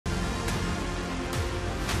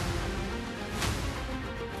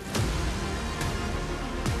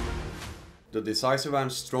The decisive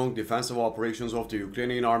and strong defensive operations of the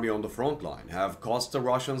Ukrainian army on the front line have cost the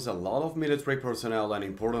Russians a lot of military personnel and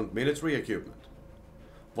important military equipment.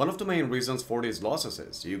 One of the main reasons for these losses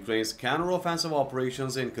is Ukraine's counter-offensive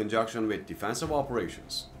operations in conjunction with defensive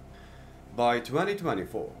operations. By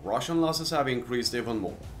 2024, Russian losses have increased even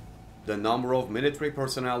more. The number of military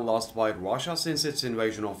personnel lost by Russia since its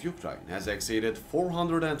invasion of Ukraine has exceeded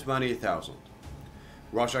 420,000.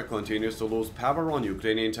 Russia continues to lose power on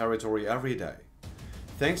Ukrainian territory every day.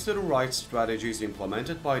 Thanks to the right strategies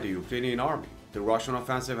implemented by the Ukrainian army, the Russian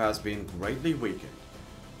offensive has been greatly weakened.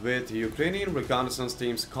 With Ukrainian reconnaissance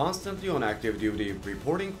teams constantly on active duty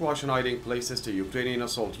reporting Russian hiding places to Ukrainian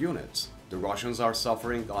assault units, the Russians are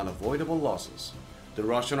suffering unavoidable losses. The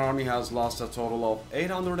Russian army has lost a total of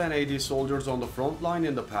 880 soldiers on the front line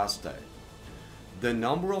in the past day. The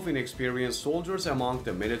number of inexperienced soldiers among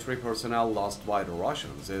the military personnel lost by the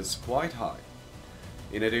Russians is quite high.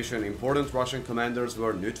 In addition, important Russian commanders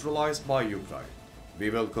were neutralized by Ukraine.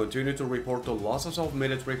 We will continue to report the losses of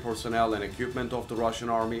military personnel and equipment of the Russian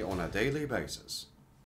army on a daily basis.